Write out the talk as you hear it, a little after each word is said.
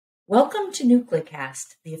Welcome to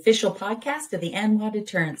NucleCast, the official podcast of the ANWA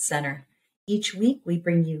Deterrence Center. Each week, we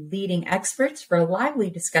bring you leading experts for a lively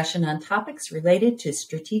discussion on topics related to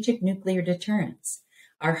strategic nuclear deterrence.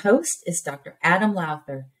 Our host is Dr. Adam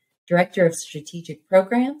Laudun, Director of Strategic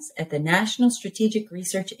Programs at the National Strategic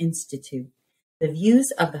Research Institute. The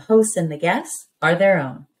views of the hosts and the guests are their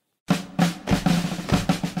own.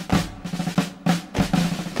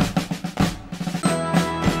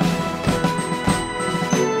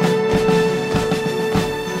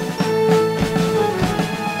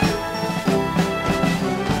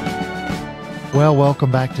 Well,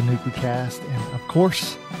 welcome back to NucleCast, and of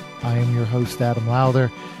course, I am your host, Adam Laudun,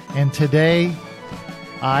 and today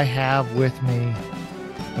I have with me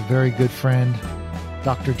a very good friend,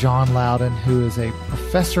 Dr. John Laudun, who is a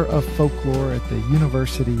professor of folklore at the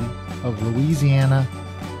University of Louisiana,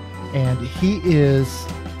 and he is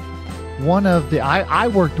one of the, I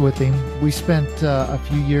worked with him. We spent a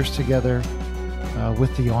few years together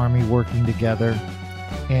with the Army working together,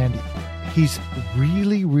 and he's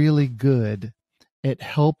really, really good at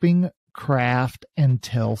helping craft and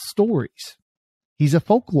tell stories. He's a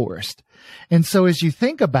folklorist. And so as you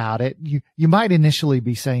think about it, you might initially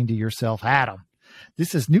be saying to yourself, Adam,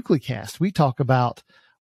 this is NucleCast. We talk about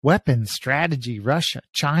weapons, strategy, Russia,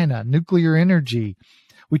 China, nuclear energy.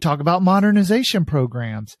 We talk about modernization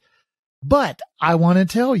programs. But I want to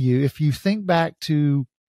tell you, if you think back to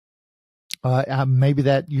maybe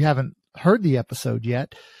that you haven't heard the episode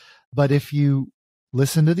yet, but if you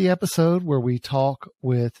listen to the episode where we talk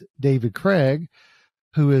with David Craig,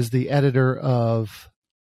 who is the editor of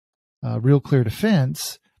Real Clear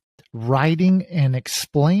Defense, writing and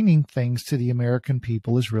explaining things to the American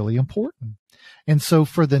people is really important. And so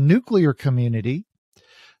for the nuclear community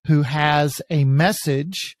who has a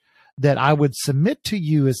message that I would submit to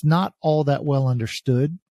you is not all that well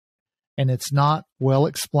understood, and it's not well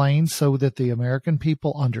explained so that the American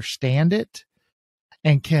people understand it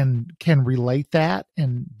and can relate that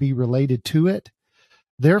and be related to it.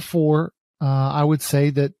 Therefore, I would say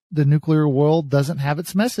that the nuclear world doesn't have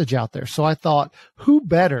its message out there. So I thought, who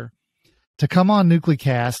better to come on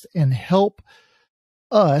NucleCast and help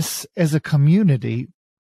us as a community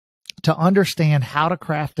to understand how to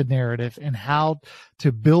craft a narrative and how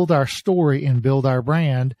to build our story and build our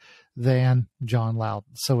brand than John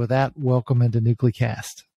Laudun. So with that, welcome into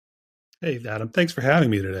NucleCast. Hey, Adam. Thanks for having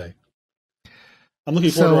me today. I'm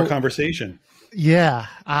looking forward to our conversation. Yeah.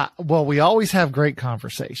 Well, we always have great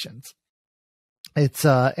conversations. It's,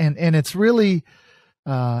 and it's really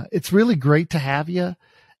great to have you.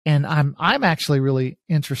 And I'm actually really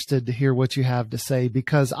interested to hear what you have to say,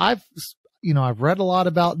 because I've read a lot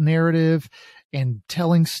about narrative and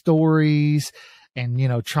telling stories and,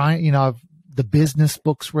 the business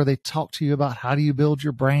books where they talk to you about how do you build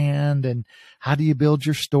your brand and how do you build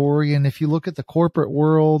your story. And if you look at the corporate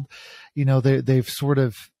world, they've sort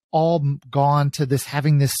of all gone to this,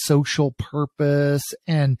 having this social purpose,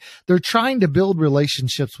 and they're trying to build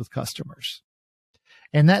relationships with customers.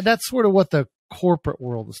 And that's sort of what the corporate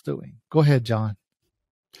world is doing. Go ahead, John.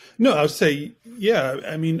 No, I would say, yeah.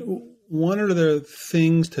 I mean, one of the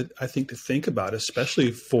things to think about,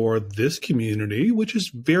 especially for this community, which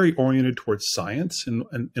is very oriented towards science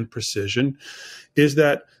and precision, is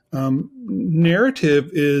that narrative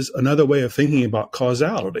is another way of thinking about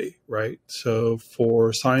causality, right? So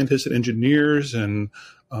for scientists and engineers and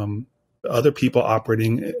other people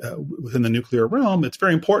operating within the nuclear realm, it's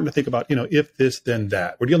very important to think about, if this, then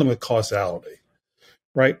that. We're dealing with causality,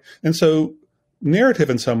 right? And so narrative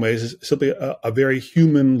in some ways is simply a very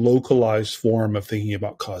human, localized form of thinking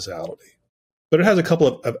about causality. But it has a couple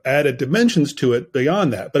of added dimensions to it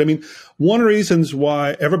beyond that. But I mean, one of the reasons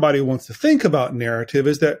why everybody wants to think about narrative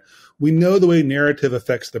is that we know the way narrative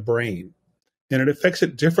affects the brain. And it affects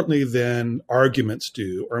it differently than arguments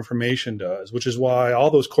do or information does, which is why all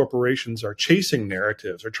those corporations are chasing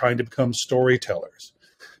narratives or trying to become storytellers.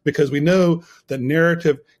 Because we know that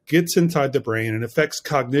narrative gets inside the brain and affects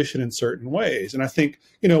cognition in certain ways. And I think,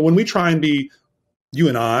 when we try and be, you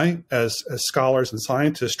and I, as scholars and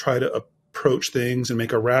scientists, try to approach things and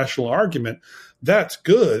make a rational argument, that's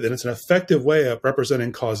good. And it's an effective way of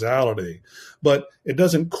representing causality. But it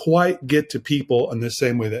doesn't quite get to people in the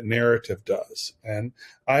same way that narrative does. And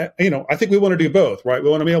I think we want to do both, right? We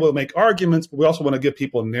want to be able to make arguments, but we also want to give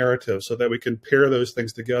people a narrative so that we can pair those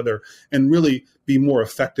things together and really be more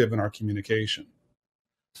effective in our communication.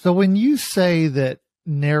 So when you say that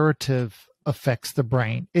narrative affects the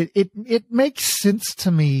brain, it makes sense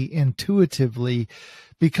to me intuitively,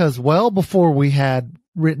 because well before we had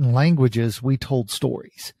written languages, we told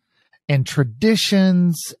stories. and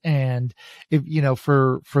traditions. And if,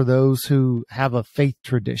 for those who have a faith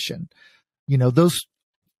tradition, those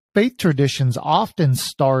faith traditions often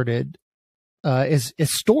started as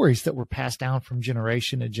stories that were passed down from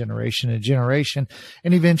generation to generation to generation.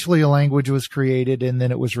 And eventually a language was created and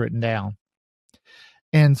then it was written down.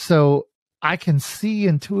 And so I can see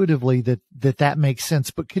intuitively that makes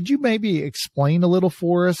sense, but could you maybe explain a little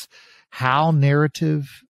for us how narrative,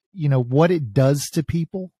 what it does to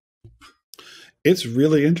people? It's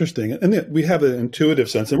really interesting. And we have an intuitive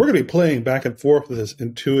sense, and we're going to be playing back and forth with this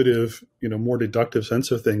intuitive, more deductive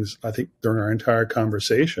sense of things, I think, during our entire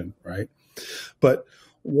conversation, right? But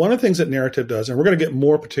one of the things that narrative does, and we're going to get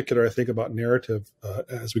more particular, I think, about narrative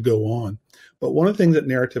as we go on, but one of the things that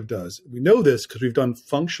narrative does, we know this because we've done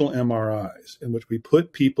functional MRIs in which we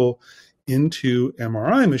put people into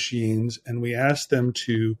MRI machines and we ask them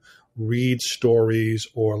to read stories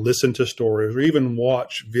or listen to stories or even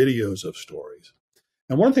watch videos of stories.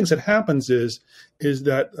 And one of the things that happens is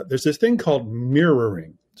that there's this thing called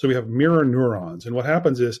mirroring. So we have mirror neurons. And what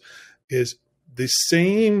happens is the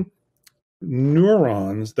same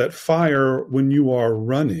neurons that fire when you are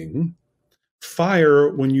running fire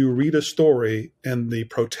when you read a story and the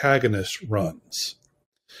protagonist runs.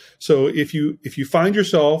 So if you find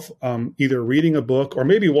yourself either reading a book or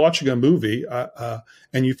maybe watching a movie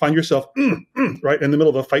and you find yourself right in the middle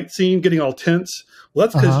of a fight scene getting all tense, well,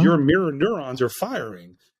 that's because your mirror neurons are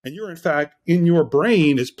firing, and you're in fact in your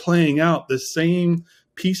brain is playing out the same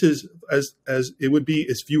pieces as it would be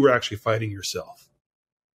if you were actually fighting yourself.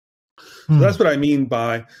 So that's what I mean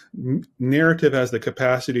by narrative has the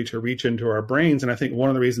capacity to reach into our brains. And I think one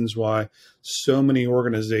of the reasons why so many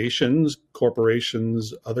organizations,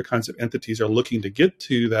 corporations, other kinds of entities are looking to get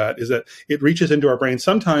to that is that it reaches into our brains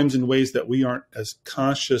sometimes in ways that we aren't as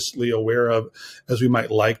consciously aware of as we might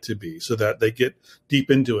like to be, so that they get deep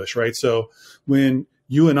into us, right? So when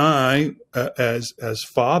you and I, as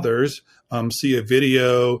fathers, see a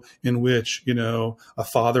video in which, a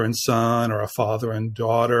father and son or a father and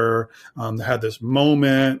daughter had this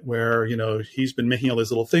moment where, he's been making all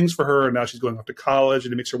these little things for her and now she's going off to college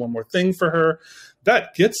and he makes her one more thing for her.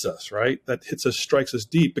 That gets us, right? That hits us, strikes us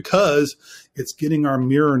deep because it's getting our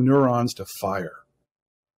mirror neurons to fire.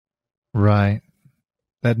 Right.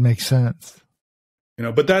 That makes sense.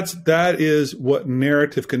 But that is what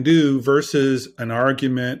narrative can do versus an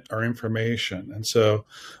argument or information. And so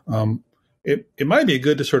it might be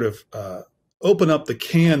good to sort of open up the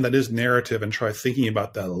can that is narrative and try thinking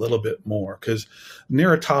about that a little bit more, because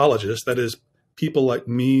narratologists, that is people like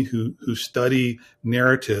me who study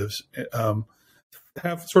narratives,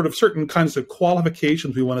 have sort of certain kinds of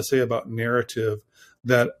qualifications we want to say about narrative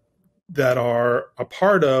that are a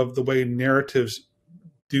part of the way narratives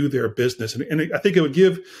do their business. And I think it would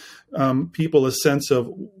give people a sense of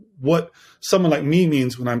what someone like me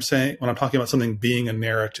means when I'm talking about something being a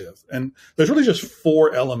narrative. And there's really just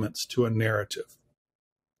 4 elements to a narrative.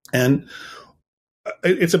 And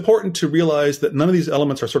it's important to realize that none of these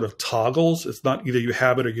elements are sort of toggles. It's not either you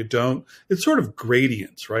have it or you don't. It's sort of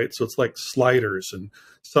gradients, right? So it's like sliders, and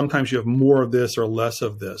sometimes you have more of this or less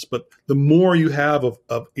of this. But the more you have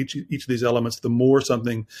of each of these elements, the more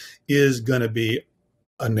something is going to be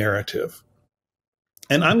a narrative.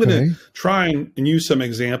 And I'm going to try and use some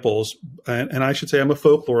examples. And I should say I'm a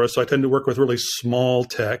folklorist, so I tend to work with really small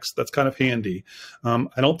text. That's kind of handy. I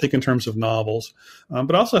don't think in terms of novels,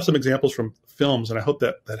 but I also have some examples from films, and I hope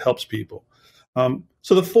that helps people.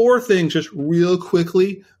 So the 4 things, just real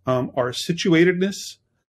quickly, are situatedness,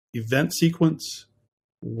 event sequence,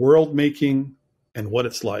 world making, and what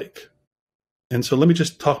it's like. And so let me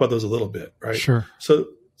just talk about those a little bit, right? Sure. So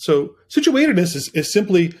situatedness is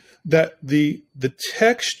simply that the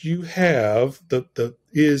text you have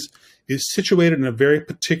is situated in a very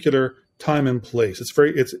particular time and place.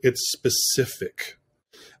 It's specific.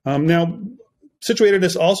 Now,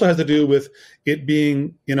 situatedness also has to do with it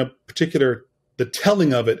being in a particular. The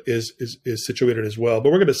telling of it is situated as well.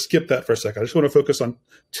 But we're going to skip that for a second. I just want to focus on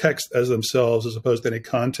text as themselves as opposed to any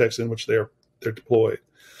context in which they're deployed.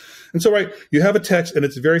 And so, right, you have a text and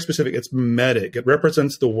it's very specific. It's mimetic. It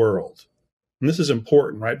represents the world. And this is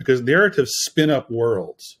important, right? Because narratives spin up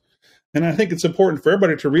worlds. And I think it's important for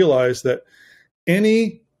everybody to realize that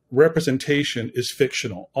any representation is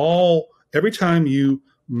fictional. Every time you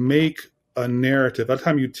make a narrative, every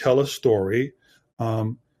time you tell a story,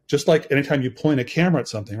 just like anytime you point a camera at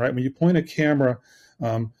something, right? When you point a camera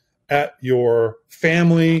at your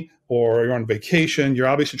family or you're on vacation, you're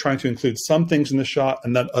obviously trying to include some things in the shot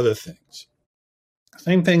and not other things.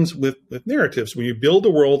 Same things with narratives. When you build a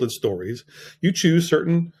world and stories, you choose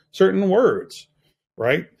certain words,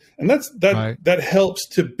 right? And that helps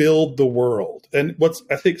to build the world. And what's,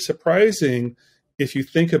 I think, surprising, if you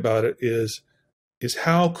think about it, is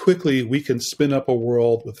how quickly we can spin up a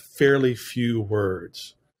world with fairly few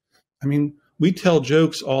words. I mean, we tell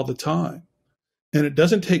jokes all the time, and it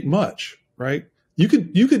doesn't take much, right? You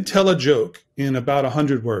could tell a joke in about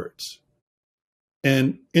 100 words.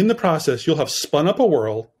 And in the process, you'll have spun up a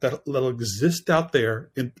world that'll exist out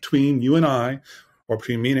there in between you and I, or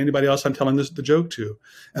between me and anybody else I'm telling the joke to.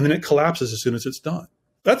 And then it collapses as soon as it's done.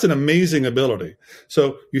 That's an amazing ability.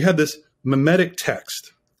 So you have this mimetic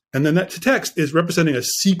text. And then that text is representing a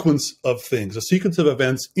sequence of things, a sequence of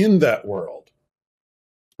events in that world,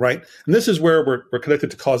 right? And this is where we're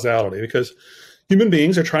connected to causality, because human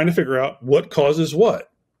beings are trying to figure out what causes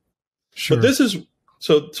what. Sure. But this is,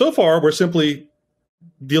 so far, we're simply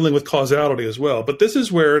dealing with causality as well. But this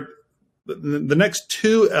is where the next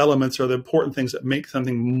two elements are the important things that make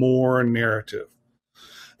something more narrative.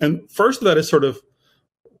 And first of that is sort of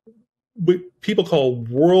what people call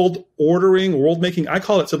world ordering, world making. I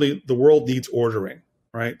call it simply the world needs ordering,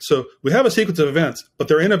 right? So we have a sequence of events, but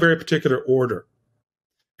they're in a very particular order.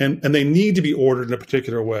 And they need to be ordered in a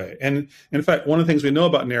particular way. And in fact, one of the things we know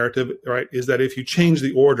about narrative, right, is that if you change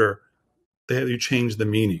the order, you change the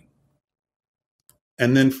meaning.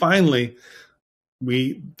 And then finally,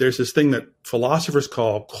 there's this thing that philosophers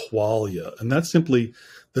call qualia, and that's simply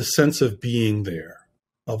the sense of being there,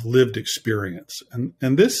 of lived experience. And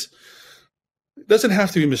this doesn't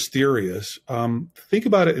have to be mysterious. Think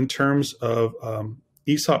about it in terms of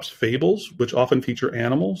Aesop's fables, which often feature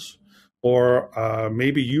animals, or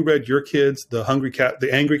maybe you read your kids the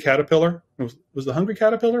Angry Caterpillar. Was the Hungry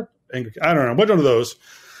Caterpillar? I don't know. One of those,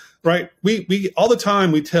 right? We all the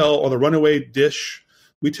time we tell, or the Runaway Dish.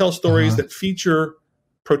 We tell stories that feature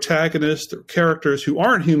protagonists or characters who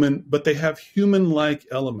aren't human, but they have human-like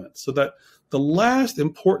elements. So that the last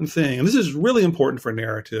important thing, and this is really important for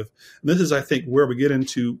narrative, and this is, I think, where we get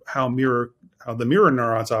into how the mirror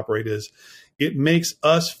neurons operate, is it makes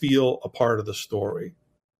us feel a part of the story.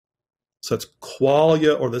 So it's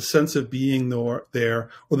qualia, or the sense of being there,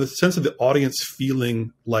 or the sense of the audience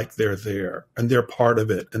feeling like they're there and they're part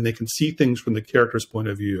of it, and they can see things from the character's point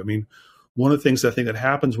of view. I mean, one of the things I think that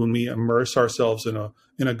happens when we immerse ourselves in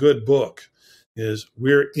a good book is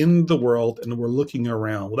we're in the world and we're looking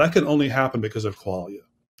around. Well, that can only happen because of qualia.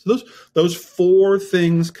 So those four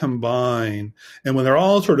things combine, and when they're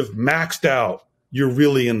all sort of maxed out, you're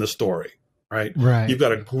really in the story, right? Right. You've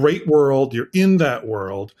got a great world. You're in that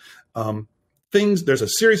world. There's a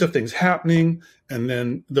series of things happening, and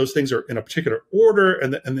then those things are in a particular order.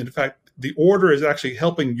 And in fact, the order is actually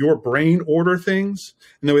helping your brain order things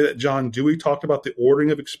in the way that John Dewey talked about the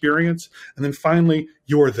ordering of experience. And then finally,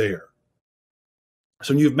 you're there.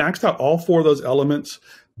 So when you've maxed out all four of those elements,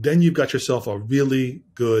 then you've got yourself a really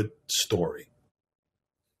good story.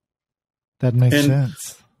 That makes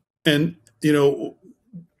sense. And,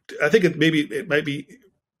 I think it might be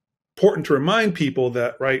important to remind people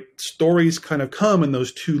that, right, stories kind of come in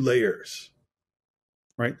those two layers,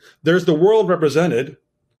 right? There's the world represented,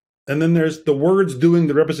 and then there's the words doing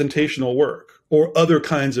the representational work, or other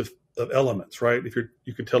kinds of elements, right? If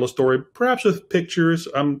you can tell a story, perhaps with pictures.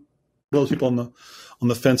 I'm one of those people on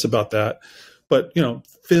the fence about that, but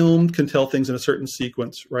film can tell things in a certain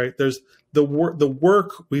sequence, right? There's the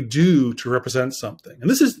work we do to represent something, and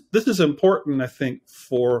this is important, I think,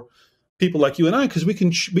 for people like you and I, because we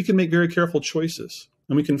can make very careful choices,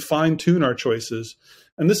 and we can fine tune our choices.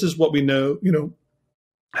 And this is what we know,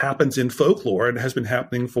 happens in folklore, and has been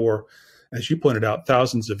happening for, as you pointed out,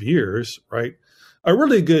 thousands of years, right? A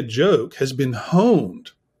really good joke has been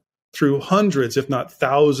honed through hundreds, if not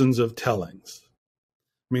thousands, of tellings.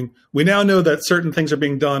 I mean, we now know that certain things are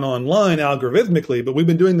being done online algorithmically, but we've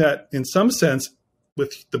been doing that in some sense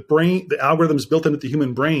with the algorithms built into the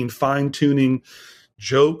human brain, fine-tuning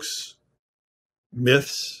jokes,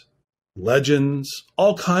 myths, legends.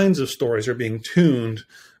 All kinds of stories are being tuned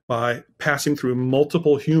by passing through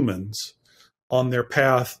multiple humans on their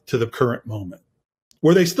path to the current moment,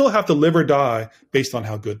 where they still have to live or die based on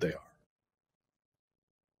how good they are.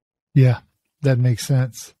 Yeah, that makes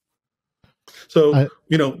sense. So,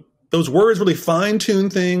 those words really fine-tune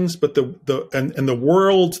things, but the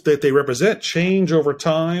worlds that they represent change over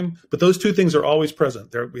time. But those two things are always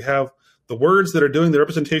present. We have the words that are doing the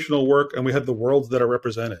representational work, and we have the worlds that are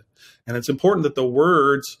represented. And it's important that the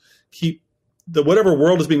words keep whatever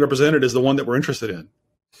world is being represented is the one that we're interested in.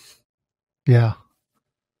 Yeah.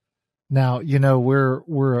 Now,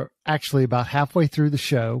 we're actually about halfway through the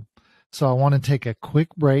show, so I want to take a quick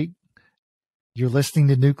break. You're listening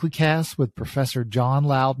to NucleCast with Professor John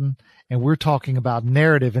Laudun, and we're talking about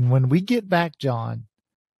narrative. And when we get back, John,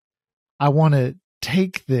 I want to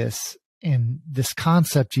take this and this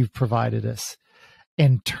concept you've provided us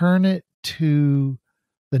and turn it to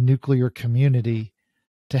the nuclear community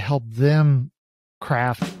to help them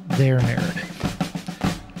craft their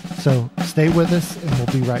narrative. So stay with us and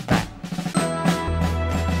we'll be right back.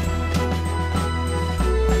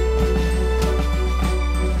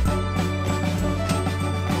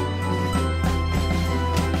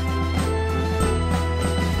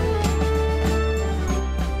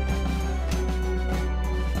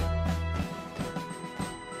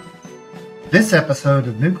 This episode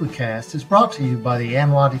of Nuclecast is brought to you by the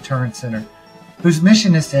ANWA Deterrence Center, whose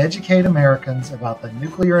mission is to educate Americans about the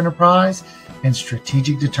nuclear enterprise and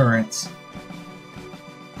strategic deterrence.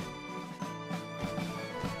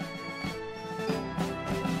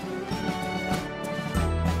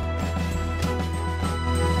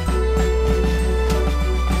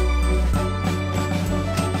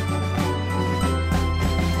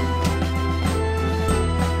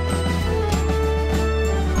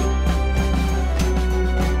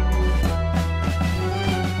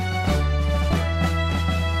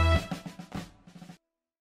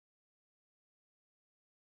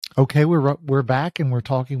 Okay, we're back and we're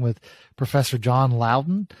talking with Professor John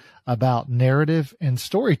Laudun about narrative and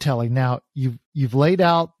storytelling. Now, you've laid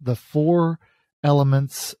out the 4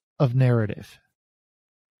 elements of narrative.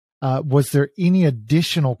 Was there any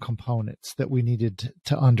additional components that we needed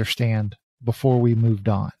to understand before we moved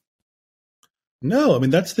on? No, I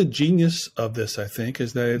mean, that's the genius of this, I think,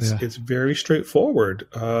 is that it's very straightforward.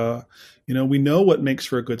 We know what makes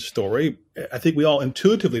for a good story. I think we all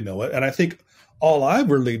intuitively know it. And I think all I've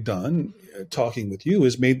really done talking with you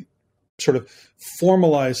is made sort of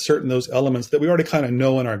formalize certain those elements that we already kind of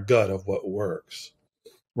know in our gut of what works,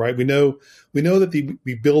 right? We know that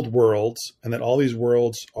we build worlds and that all these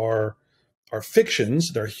worlds are fictions.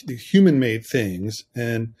 They're human-made things.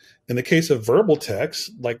 And in the case of verbal texts,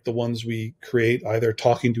 like the ones we create either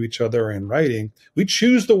talking to each other or in writing, we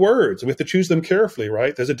choose the words. We have to choose them carefully,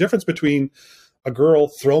 right? There's a difference between a girl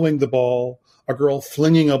throwing the ball, a girl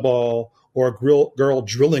flinging a ball, or a girl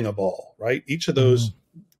drilling a ball, right? Each of those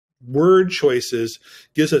word choices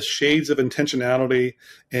gives us shades of intentionality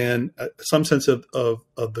and some sense of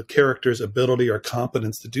the character's ability or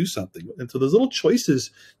competence to do something. And so those little choices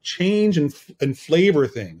change and flavor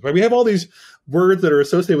things, right? We have all these words that are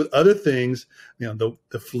associated with other things, the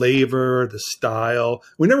flavor, the style.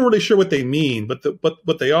 We're never really sure what they mean, but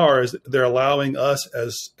what they are is they're allowing us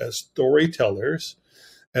as storytellers,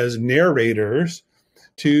 as narrators,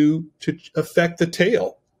 to affect the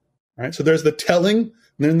tale, right? So there's the telling,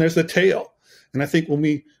 and then there's the tale. And I think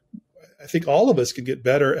all of us could get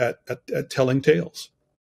better at telling tales.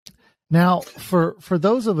 Now, for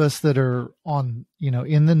those of us that are on,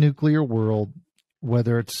 in the nuclear world,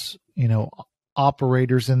 whether it's,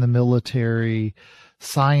 operators in the military,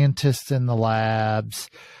 scientists in the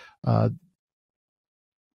labs,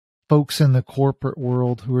 folks in the corporate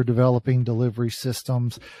world who are developing delivery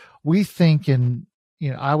systems, we think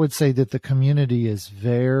I would say that the community is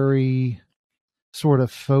very sort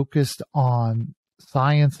of focused on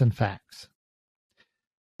science and facts.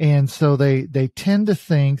 And so they tend to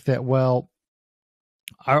think that, well,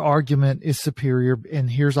 our argument is superior and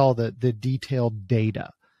here's all the detailed data.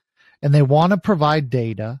 And they want to provide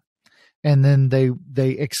data, and then they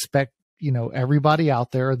expect, everybody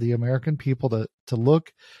out there, the American people, to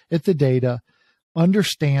look at the data,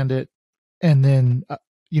 understand it, and then,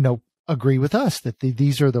 agree with us that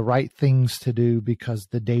these are the right things to do because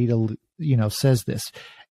the data, says this.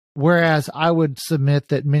 Whereas I would submit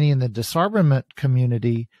that many in the disarmament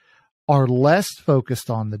community are less focused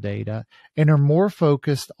on the data and are more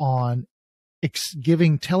focused on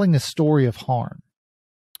telling a story of harm.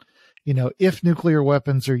 If nuclear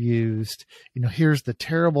weapons are used, here's the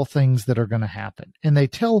terrible things that are going to happen. And they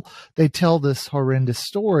tell this horrendous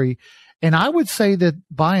story. And I would say that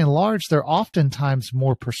by and large, they're oftentimes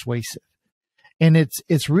more persuasive. And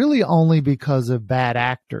it's really only because of bad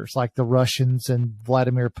actors like the Russians and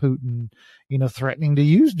Vladimir Putin, threatening to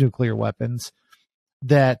use nuclear weapons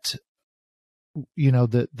that,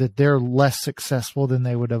 that they're less successful than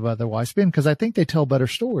they would have otherwise been, because I think they tell better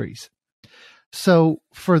stories. So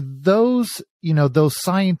for those, those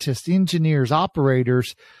scientists, engineers,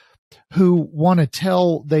 operators who want to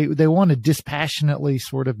tell, they want to dispassionately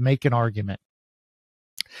sort of make an argument.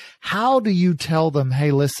 How do you tell them,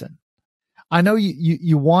 hey, listen, I know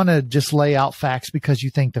you want to just lay out facts because you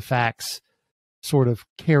think the facts sort of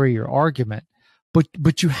carry your argument,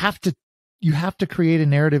 but you have to create a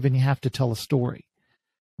narrative and you have to tell a story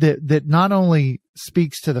that not only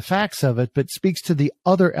speaks to the facts of it, but speaks to the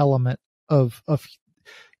other element of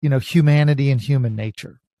humanity and human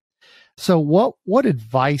nature. So what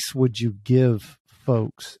advice would you give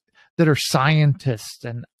folks that are scientists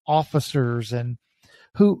and officers and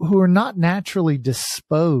who are not naturally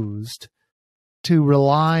disposed to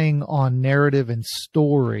relying on narrative and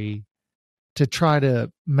story to try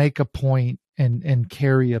to make a point and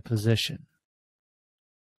carry a position?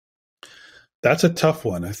 That's a tough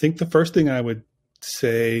one. I think the first thing I would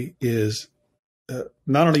say is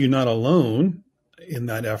not only are you not alone in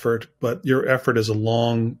that effort, but your effort is a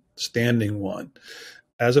long-standing one.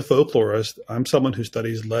 As a folklorist, I'm someone who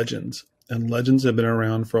studies legends, and legends have been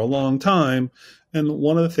around for a long time. And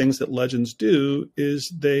one of the things that legends do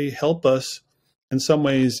is they help us in some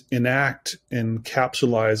ways enact and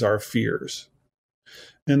capsulize our fears.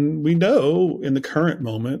 And we know in the current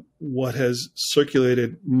moment what has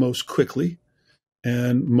circulated most quickly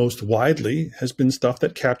and most widely has been stuff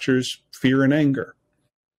that captures fear and anger.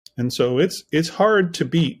 And so it's hard to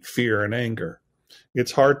beat fear and anger.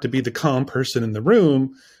 It's hard to be the calm person in the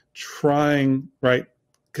room trying, right?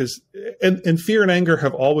 Because and fear and anger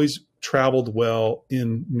have always traveled well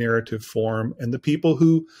in narrative form, and the people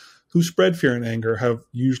who spread fear and anger have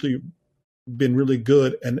usually been really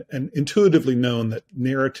good and intuitively known that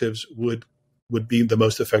narratives would be the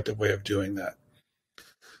most effective way of doing that.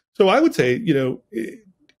 So I would say,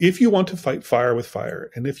 if you want to fight fire with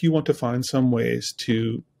fire, and if you want to find some ways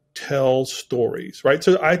to tell stories, right?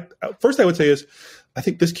 So first I would say is, I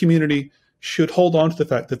think this community should hold on to the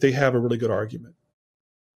fact that they have a really good argument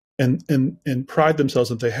and pride themselves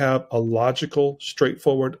that they have a logical,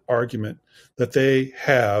 straightforward argument that they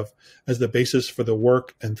have as the basis for the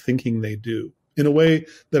work and thinking they do, in a way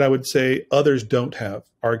that I would say others don't have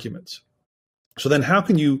arguments. So then how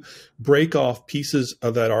can you break off pieces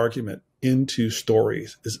of that argument into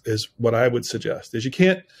stories is what I would suggest. Is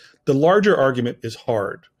the larger argument is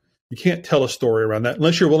hard. You can't tell a story around that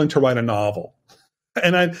unless you're willing to write a novel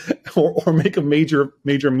or make a major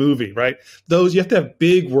movie, right? Those, you have to have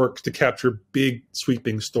big works to capture big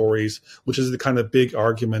sweeping stories, which is the kind of big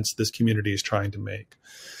arguments this community is trying to make.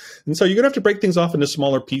 And so you're going to have to break things off into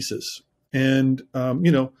smaller pieces. And,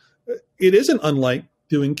 it isn't unlike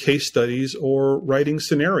doing case studies or writing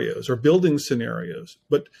scenarios or building scenarios,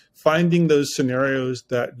 but finding those scenarios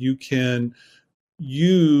that you can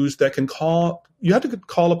use you have to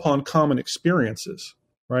call upon common experiences,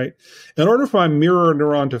 right? In order for my mirror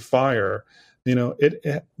neuron to fire,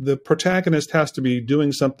 the protagonist has to be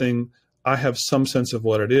doing something I have some sense of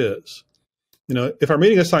what it is. If I'm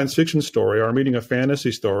reading a science fiction story or I'm reading a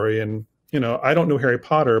fantasy story and, I don't know Harry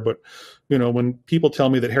Potter, but, when people tell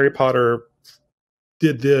me that Harry Potter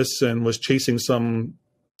did this and was chasing some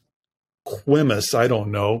quimus, I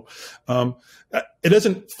don't know. It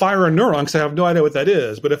doesn't fire a neuron because I have no idea what that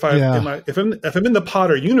is. But if if I'm in the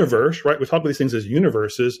Potter universe, right, we talk about these things as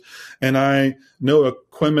universes, and I know a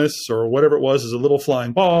quimus or whatever it was is a little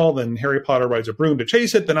flying ball, then Harry Potter rides a broom to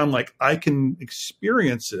chase it, then I'm like, I can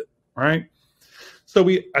experience it, right? So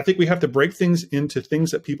I think we have to break things into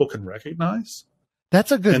things that people can recognize.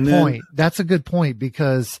 That's a good point. That's a good point,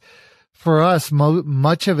 because for us,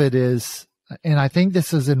 much of it is, and I think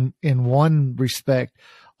this is in one respect,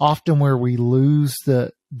 often where we lose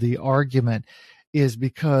the argument is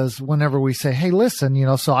because whenever we say, hey,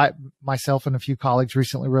 listen, so myself and a few colleagues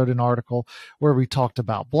recently wrote an article where we talked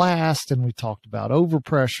about blast and we talked about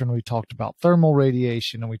overpressure and we talked about thermal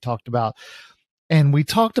radiation and we talked about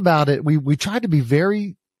it. We tried to be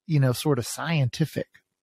very, sort of scientific,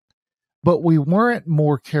 but we weren't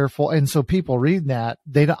more careful. And so people read that,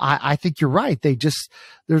 I think you're right.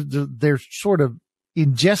 They're sort of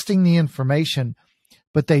ingesting the information,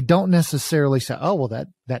 but they don't necessarily say, oh, well,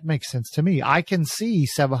 that makes sense to me. I can see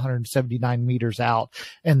 779 meters out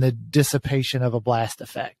and the dissipation of a blast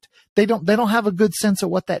effect. They don't have a good sense of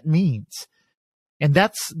what that means. And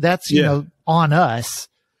that's on us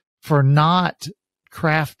for not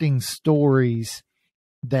crafting stories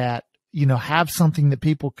that, have something that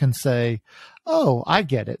people can say, oh, I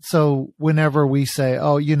get it. So whenever we say,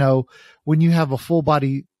 oh, when you have a full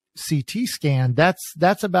body CT scan,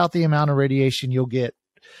 that's about the amount of radiation you'll get,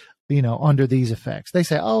 under these effects. They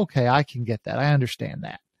say, oh, okay, I can get that. I understand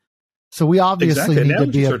that. So we obviously need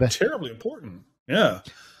to be terribly important. Yeah.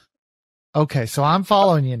 Okay. So I'm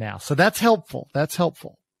following you now. So that's helpful.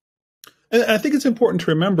 And I think it's important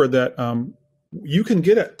to remember that, you can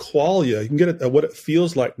get at qualia, you can get at what it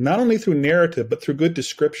feels like, not only through narrative, but through good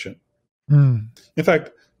description. In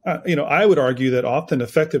fact, I would argue that often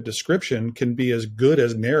effective description can be as good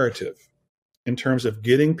as narrative in terms of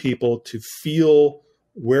getting people to feel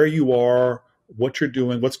where you are, what you're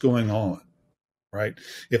doing, what's going on. right?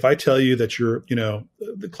 If I tell you that you're,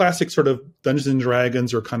 the classic sort of Dungeons and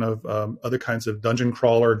Dragons or kind of other kinds of dungeon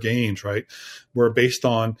crawler games, right, were based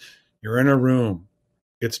on you're in a room,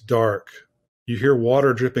 it's dark, you hear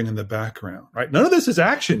water dripping in the background, right? None of this is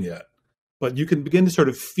action yet, but you can begin to sort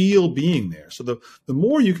of feel being there. So the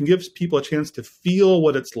more you can give people a chance to feel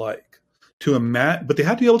what it's like, to imagine, but they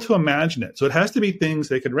have to be able to imagine it. So it has to be things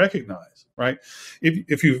they can recognize, right?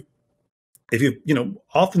 If you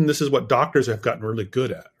often this is what doctors have gotten really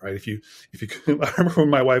good at, right? If you, I remember when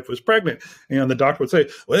my wife was pregnant, and the doctor would say,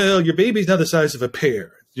 "Well, your baby's now the size of a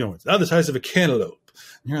pear. It's now the size of a cantaloupe."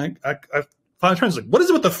 And you're like, I find friends like, what is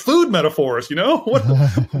it with the food metaphors?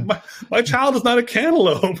 My child is not a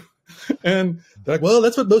cantaloupe. And they're like, well,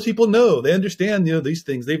 that's what most people know. They understand, these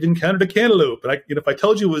things. They've encountered a cantaloupe. But if I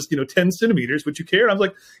told you it was, 10 centimeters, would you care? And I was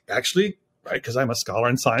like, actually, right, because I'm a scholar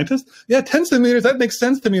and scientist. Yeah, 10 centimeters, that makes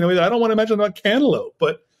sense to me. I don't want to imagine about cantaloupe.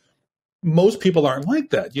 But most people aren't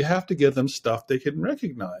like that. You have to give them stuff they can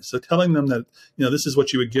recognize. So telling them that, this is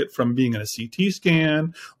what you would get from being in a CT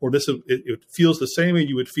scan, or it feels the same way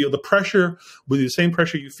you would feel. The pressure would be the same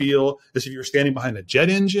pressure you feel as if you were standing behind a jet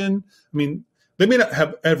engine. I mean, they may not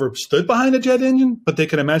have ever stood behind a jet engine, but they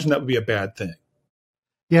can imagine that would be a bad thing.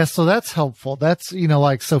 Yeah, so that's helpful. That's,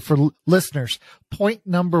 so for listeners, point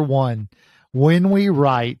number one, when we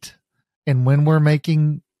write and when we're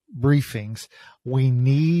making briefings, we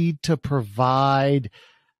need to provide,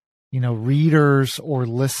 readers or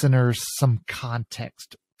listeners some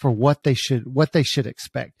context for what they should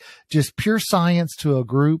expect. Just pure science to a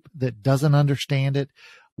group that doesn't understand it,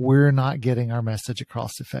 we're not getting our message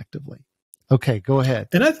across effectively. Okay, go ahead.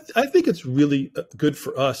 And I think it's really good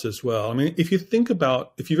for us as well. I mean, if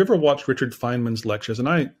you've ever watched Richard Feynman's lectures, and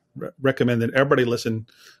I recommend that everybody go listen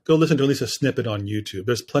to at least a snippet on YouTube.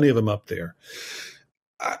 There's plenty of them up there.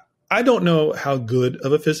 I don't know how good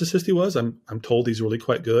of a physicist he was. I'm told he's really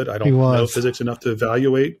quite good. I don't know physics enough to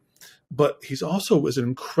evaluate, but he's also was an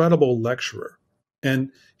incredible lecturer.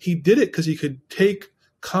 And he did it because he could take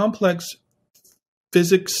complex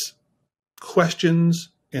physics questions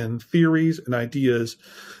and theories and ideas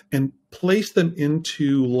and place them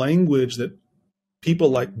into language that people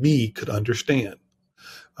like me could understand.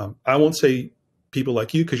 I won't say people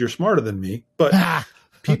like you because you're smarter than me, but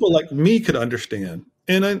people like me could understand.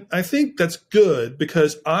 And I think that's good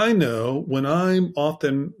because I know when I'm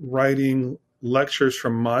often writing lectures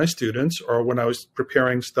from my students or when I was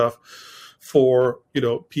preparing stuff for,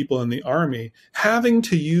 people in the Army, having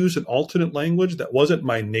to use an alternate language that wasn't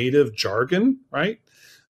my native jargon, right,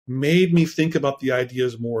 made me think about the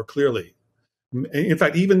ideas more clearly. In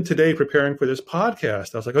fact, even today, preparing for this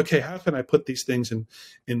podcast, I was like, okay, how can I put these things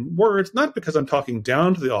in words? Not because I'm talking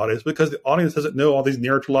down to the audience, because the audience doesn't know all these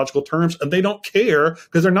narratological terms and they don't care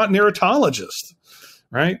because they're not narratologists,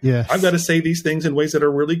 right? Yes. I've got to say these things in ways that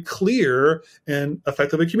are really clear and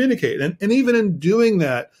effectively communicate. And even in doing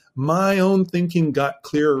that, my own thinking got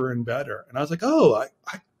clearer and better. And I was like, oh,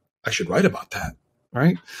 I should write about that,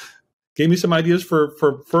 right? Gave me some ideas for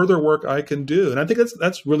further work I can do. And I think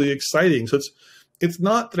that's really exciting. So it's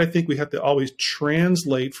not that I think we have to always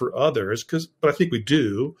translate for others, but I think we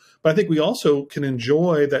do. But I think we also can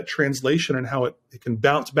enjoy that translation and how it can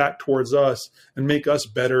bounce back towards us and make us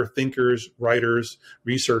better thinkers, writers,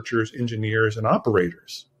 researchers, engineers, and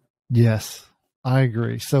operators. Yes, I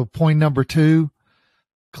agree. So point number 2,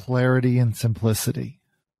 clarity and simplicity.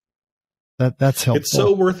 That's helpful. It's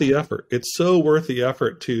so worth the effort. It's so worth the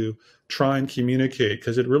effort to try and communicate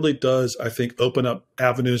because it really does, I think, open up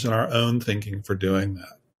avenues in our own thinking for doing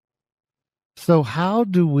that. So how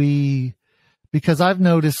do we, because I've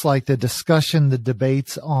noticed like the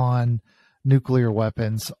debates on nuclear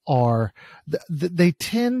weapons are, they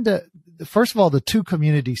tend to, first of all, the two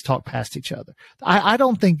communities talk past each other. I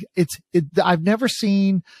don't think I've never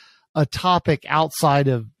seen a topic outside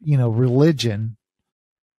of, religion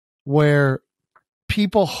where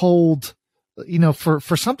people hold,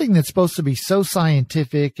 for something that's supposed to be so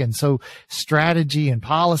scientific and so strategy and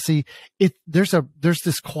policy, there's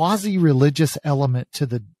this quasi-religious element to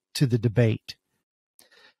the debate.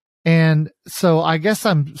 And so I guess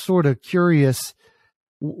I'm sort of curious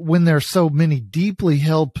when there's so many deeply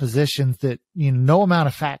held positions that, no amount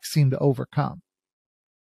of facts seem to overcome.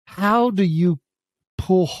 How do you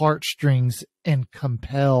pull heartstrings and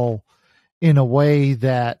compel in a way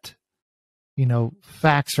that,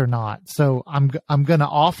 facts are not? So I'm going to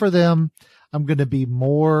offer them, I'm going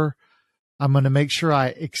to make sure I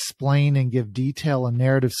explain and give detail and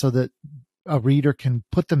narrative so that a reader can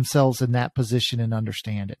put themselves in that position and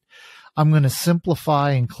understand it. I'm going to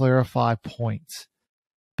simplify and clarify points.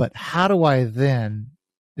 But how do I then,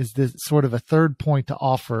 is this sort of a third point to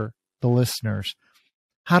offer the listeners?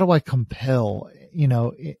 How do I compel, in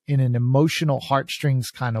an emotional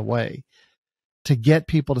heartstrings kind of way to get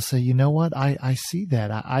people to say, you know what? I see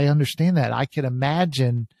that. I understand that. I can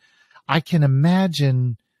imagine,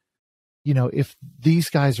 if these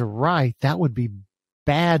guys are right, that would be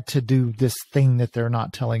bad to do this thing that they're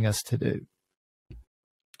not telling us to do.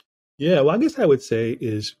 Yeah, well, I guess I would say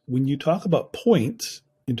is when you talk about points,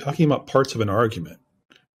 you're talking about parts of an argument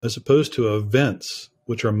as opposed to events,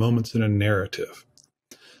 which are moments in a narrative.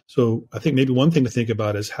 So I think maybe one thing to think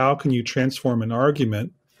about is how can you transform an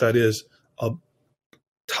argument that is a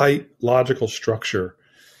tight logical structure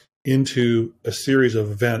into a series of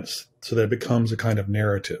events so that it becomes a kind of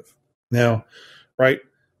narrative. Now, right,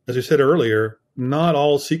 as I said earlier, not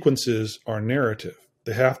all sequences are narrative.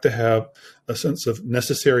 They have to have a sense of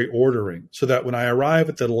necessary ordering so that when I arrive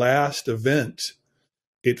at the last event,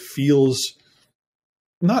 it feels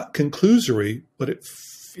not conclusory, but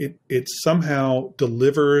it somehow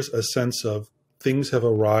delivers a sense of things have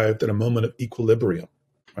arrived at a moment of equilibrium,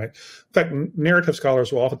 right? In fact, narrative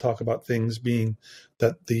scholars will often talk about things being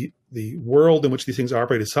that the world in which these things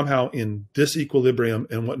operate is somehow in disequilibrium,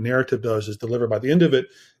 and what narrative does is deliver by the end of it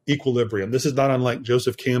equilibrium. This is not unlike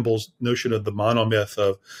Joseph Campbell's notion of the monomyth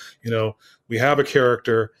of, we have a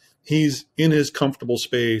character, he's in his comfortable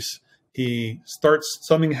space,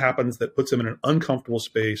 something happens that puts him in an uncomfortable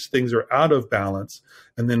space, things are out of balance,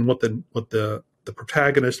 and then what the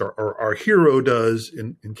protagonist or our hero does,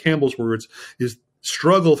 in Campbell's words, is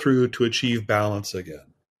struggle through to achieve balance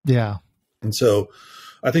again. Yeah. And so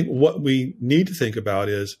I think what we need to think about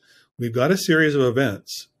is we've got a series of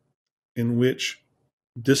events in which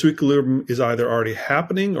disequilibrium is either already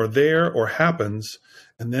happening or there or happens,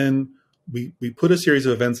 and then we put a series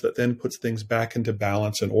of events that then puts things back into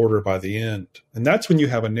balance and order by the end. And that's when you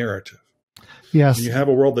have a narrative. Yes. When you have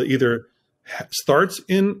a world that either starts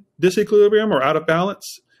in disequilibrium or out of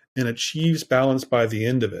balance and achieves balance by the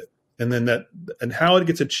end of it. And then and how it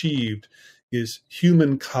gets achieved is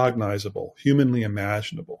human cognizable, humanly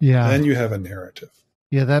imaginable. Yeah. Then you have a narrative.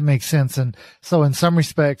 Yeah, that makes sense. And so in some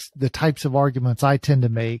respects, the types of arguments I tend to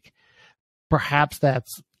make, perhaps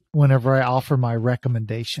that's whenever I offer my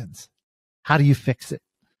recommendations. How do you fix it?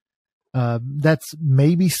 That's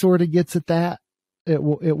maybe sort of gets at that, at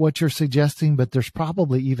what you're suggesting, but there's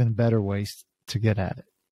probably even better ways to get at it.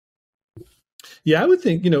 Yeah, I would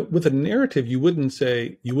think, with a narrative, you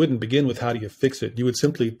wouldn't begin with how do you fix it. You would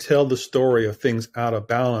simply tell the story of things out of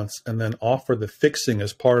balance and then offer the fixing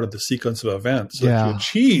as part of the sequence of events so that you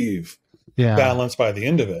achieve balance by the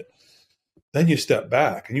end of it. Then you step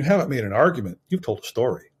back and you haven't made an argument. You've told a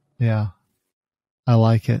story. Yeah. I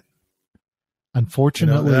like it.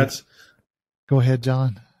 Unfortunately, go ahead,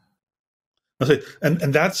 John. I say,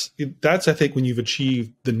 and that's I think when you've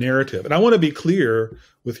achieved the narrative. And I want to be clear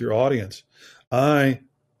with your audience. I,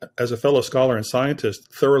 as a fellow scholar and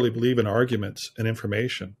scientist, thoroughly believe in arguments and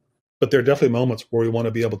information, but there are definitely moments where we want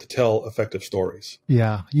to be able to tell effective stories.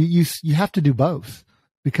 Yeah, you have to do both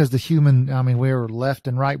because the human, we're left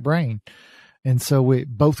and right brain. And so we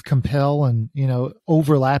both compel and,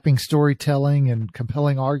 overlapping storytelling and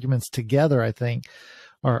compelling arguments together, I think,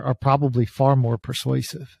 are probably far more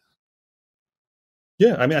persuasive.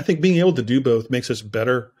 Yeah. I think being able to do both makes us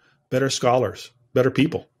better scholars, better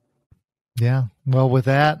people. Yeah. Well, with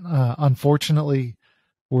that, unfortunately,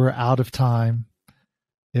 we're out of time.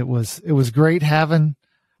 It was great having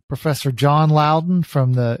Professor John Laudun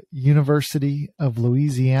from the University of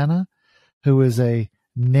Louisiana, who is a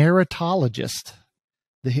narratologist.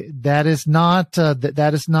 That is not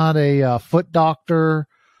a foot doctor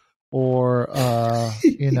or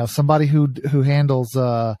somebody who handles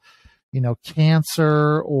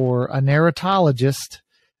cancer, or a narratologist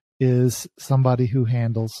is somebody who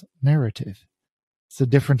handles narrative. It's a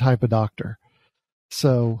different type of doctor.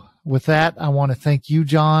 So with that, I want to thank you,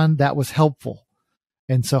 John. That was helpful.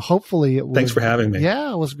 And so hopefully it was. Thanks for having me.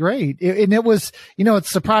 Yeah, it was great. And it was,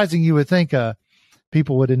 it's surprising. You would think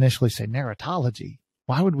people would initially say narratology.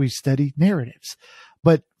 Why would we study narratives?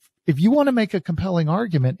 But if you want to make a compelling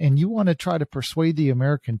argument and you want to try to persuade the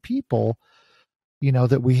American people,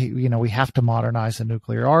 that we have to modernize the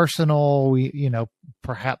nuclear arsenal.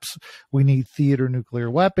 Perhaps we need theater nuclear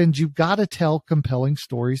weapons. You've got to tell compelling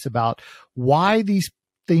stories about why these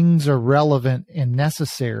things are relevant and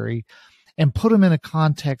necessary and put them in a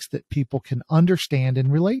context that people can understand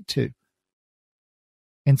and relate to.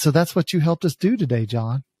 And so that's what you helped us do today,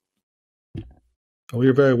 John. Oh,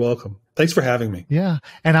 you're very welcome. Thanks for having me. Yeah.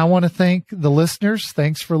 And I want to thank the listeners.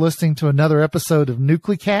 Thanks for listening to another episode of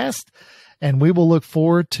NucleCast. And we will look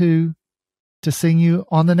forward to seeing you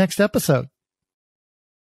on the next episode.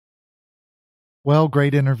 Well,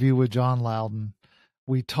 great interview with John Laudun.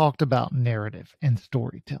 We talked about narrative and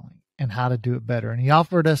storytelling and how to do it better. And he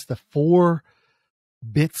offered us the 4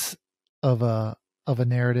 bits of a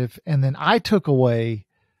narrative. And then I took away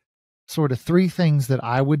sort of 3 things that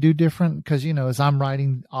I would do different. Because, as I'm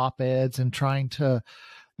writing op-eds and trying to,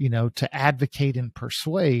 to advocate and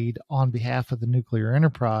persuade on behalf of the nuclear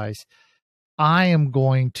enterprise, I am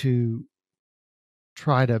going to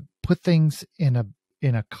try to put things in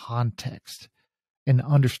a context and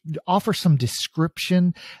offer some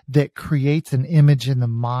description that creates an image in the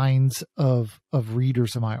minds of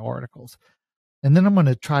readers of my articles. And then I'm going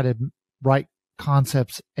to try to write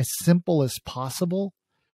concepts as simple as possible.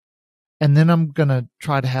 And then I'm going to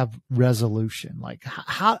try to have resolution. Like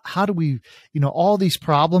how do we, all these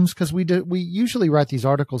problems, because we usually write these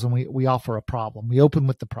articles and we offer a problem. We open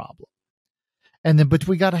with the problem. But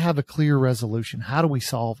we got to have a clear resolution. How do we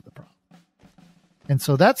solve the problem? And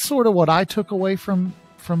so that's sort of what I took away from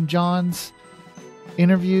John's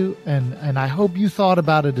interview. And I hope you thought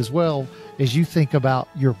about it as well as you think about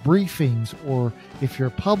your briefings, or if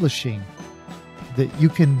you're publishing, that you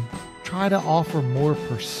can try to offer more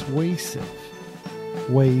persuasive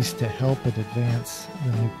ways to help and advance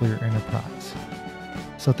the nuclear enterprise.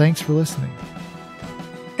 So thanks for listening.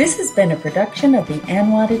 This has been a production of the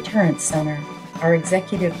ANWA Deterrence Center. Our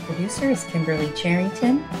executive producer is Kimberly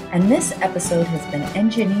Charrington, and this episode has been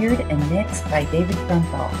engineered and mixed by David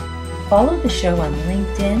Grunthal. Follow the show on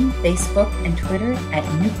LinkedIn, Facebook, and Twitter at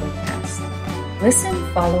NucleCast.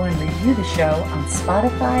 Listen, follow, and review the show on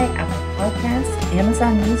Spotify, Apple Podcasts,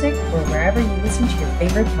 Amazon Music, or wherever you listen to your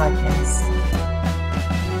favorite podcasts.